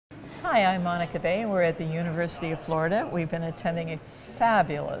Hi, I'm Monica Bay, and we're at the University of Florida. We've been attending a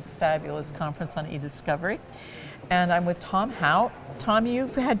fabulous, fabulous conference on EDiscovery, and I'm with Tom Howe. Tom,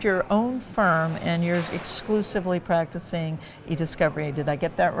 you've had your own firm, and you're exclusively practicing EDiscovery. Did I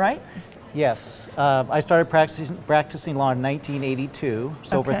get that right? Yes. I started practicing law in 1982,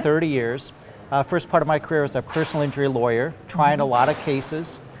 so over 30 years. First part of my career as a personal injury lawyer, trying a lot of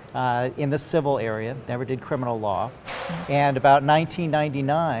cases in the civil area, never did criminal law. And about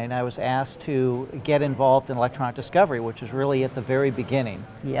 1999, I was asked to get involved in electronic discovery, which is really at the very beginning.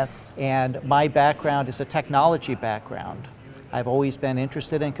 Yes. And my background is a technology background. I've always been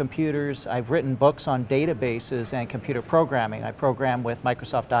interested in computers. I've written books on databases and computer programming. I program with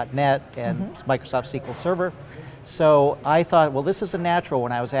Microsoft.NET and Microsoft SQL Server. So I thought, well, this is a natural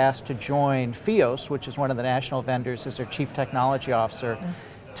when I was asked to join FIOS, which is one of the national vendors, as their chief technology officer,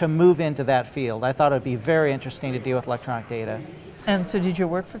 to move into that field. I thought it would be very interesting to deal with electronic data. And so did you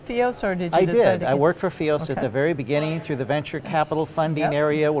work for FIOS, or did you I decide did. I worked for FIOS at the very beginning through the venture capital funding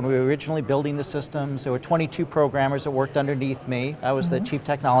area when we were originally building the systems. There were 22 programmers that worked underneath me. I was the chief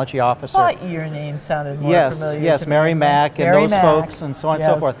technology officer. I thought your name sounded more familiar. Yes, Mary Mack and Mary those Mack. folks and so on and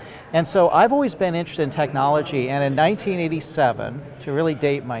so forth. And so I've always been interested in technology, and in 1987, to really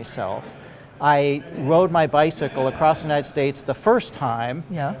date myself, I rode my bicycle across the United States the first time,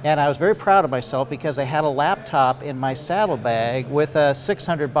 and I was very proud of myself because I had a laptop in my saddlebag with a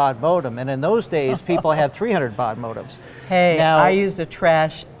 600 baud modem, and in those days people had 300 baud modems. Hey, now, I used a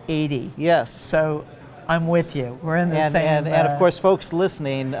Trash 80. Yes. So I'm with you. We're in the same... And of course, folks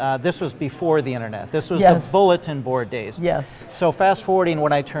listening, this was before the internet. This was the bulletin board days. Yes. So fast forwarding,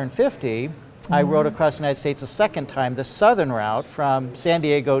 when I turned 50, I rode across the United States a second time, the southern route from San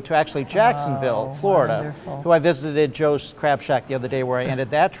Diego to actually Jacksonville, Florida, who I visited Joe's Crab Shack the other day where I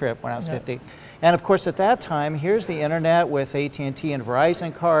ended that trip when I was 50. And of course at that time, here's the internet with AT&T and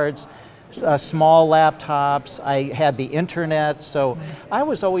Verizon cards, small laptops, I had the internet, so I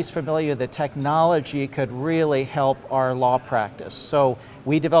was always familiar that technology could really help our law practice. So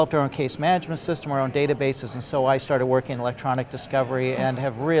we developed our own case management system, our own databases, and so I started working in electronic discovery and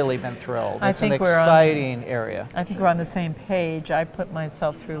have really been thrilled. It's an exciting area. I think we're on the same page. I put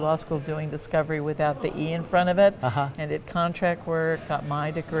myself through law school doing discovery without the E in front of it, and did contract work, got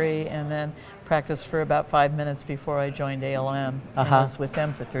my degree, and then practiced for about 5 minutes before I joined ALM, and was with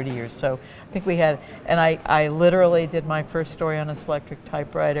them for 30 years. So I think we had, and I literally did my first story on a Selectric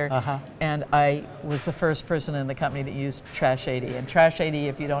typewriter, and I was the first person in the company that used Trash 80. And Trash 80,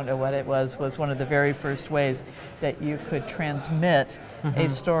 if you don't know what it was one of the very first ways that you could transmit a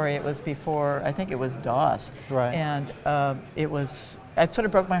story. It was before, I think it was DOS. Right. And it sort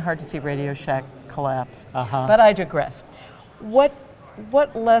of broke my heart to see Radio Shack collapse. But I digress.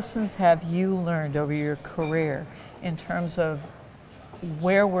 What lessons have you learned over your career in terms of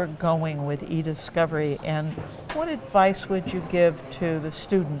where we're going with EDiscovery, and what advice would you give to the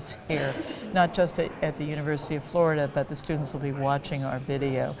students here, not just at the University of Florida, but the students will be watching our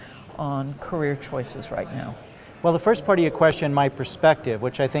video on career choices right now? Well, the first part of your question, my perspective,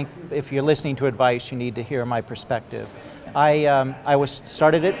 which I think if you're listening to advice, you need to hear my perspective. I was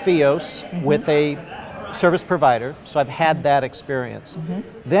started at FIOS with a service provider, so I've had that experience.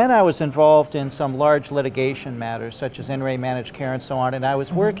 Then I was involved in some large litigation matters, such as in-ray managed care and so on, and I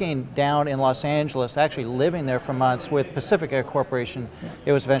was working down in Los Angeles, actually living there for months with Pacifica Corporation.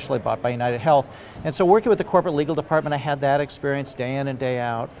 It was eventually bought by United Health. And so working with the corporate legal department, I had that experience day in and day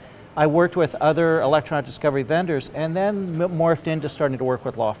out. I worked with other electronic discovery vendors and then morphed into starting to work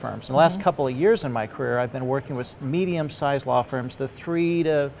with law firms. In the last couple of years in my career, I've been working with medium-sized law firms, the 3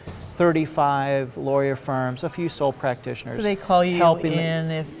 to 35 lawyer firms, a few sole practitioners. So they call you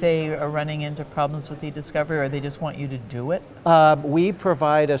in if they are running into problems with EDiscovery, or they just want you to do it? We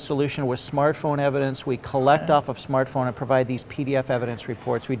provide a solution with smartphone evidence. We collect off of smartphone and provide these PDF evidence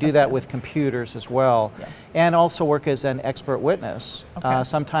reports. We do that with computers as well, and also work as an expert witness,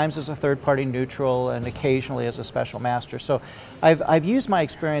 sometimes as a third-party neutral and occasionally as a special master. So I've used my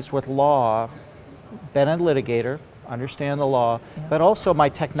experience with law, been a litigator, understand the law, but also my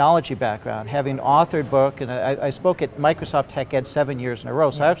technology background, having authored book, and I spoke at Microsoft Tech Ed 7 years in a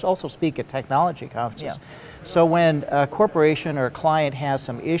row, so I also speak at technology conferences. So when a corporation or a client has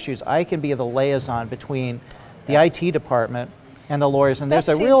some issues, I can be the liaison between the IT department and the lawyers, and there's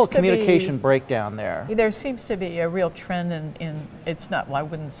a real communication breakdown there. There seems to be a real trend in it's not, well, I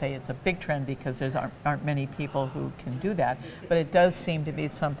wouldn't say it's a big trend because there aren't many people who can do that, but it does seem to be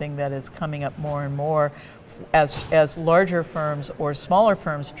something that is coming up more and more as larger firms or smaller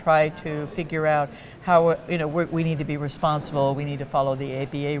firms try to figure out how, we need to be responsible, we need to follow the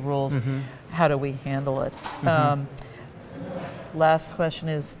ABA rules, how do we handle it? last question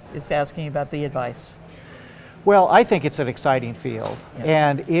is asking about the advice. Well, I think it's an exciting field. Yeah.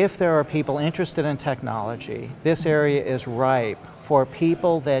 And if there are people interested in technology, this area is ripe for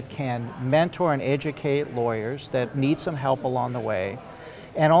people that can mentor and educate lawyers that need some help along the way.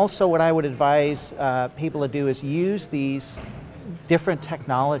 And also what I would advise people to do is use these different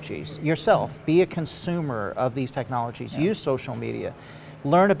technologies yourself. Be a consumer of these technologies. Yeah. Use social media.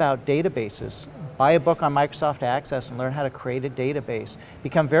 Learn about databases. Buy a book on Microsoft Access and learn how to create a database.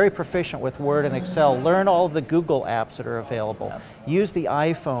 Become very proficient with Word and Excel. Learn all of the Google apps that are available. Yeah. Use the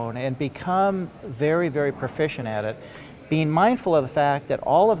iPhone and become very, very proficient at it. Being mindful of the fact that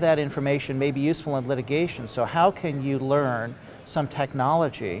all of that information may be useful in litigation, so how can you learn some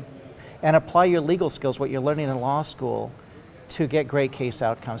technology and apply your legal skills, what you're learning in law school, to get great case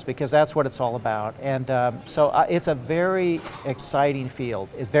outcomes, because that's what it's all about. And so it's a very exciting field.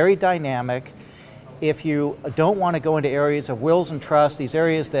 It's very dynamic. If you don't want to go into areas of wills and trusts, these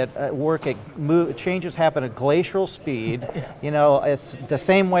areas that work at changes happen at glacial speed, you know, it's the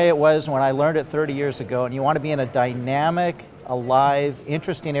same way it was when I learned it 30 years ago, and you want to be in a dynamic, alive,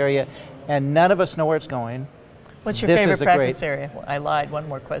 interesting area, and none of us know where it's going. What's your favorite practice area? I lied, one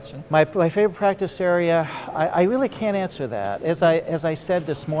more question. My favorite practice area, I really can't answer that. As I said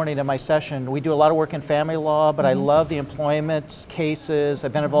this morning in my session, we do a lot of work in family law, but I love the employment cases.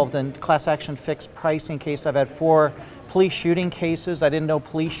 I've been involved in class action fixed pricing cases. I've had 4 police shooting cases. I didn't know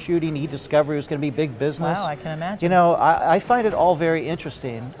police shooting, EDiscovery was going to be big business. Wow, I can imagine. You know, I find it all very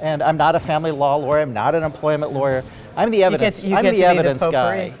interesting. And I'm not a family law lawyer, I'm not an employment lawyer. I'm the evidence. I'm the evidence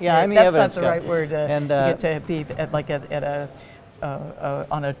guy. Yeah, I'm the evidence guy. That's not the right word. And you get to be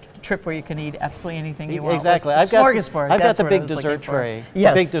on a trip where you can eat absolutely anything you want. Exactly. I've got the big dessert tray.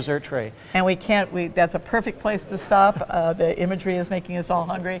 Yes. The big dessert tray. And we can't. That's a perfect place to stop. The imagery is making us all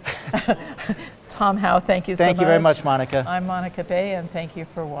hungry. Tom Howe, thank you so much. Thank you very much, Monica. I'm Monica Bay, and thank you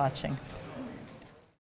for watching.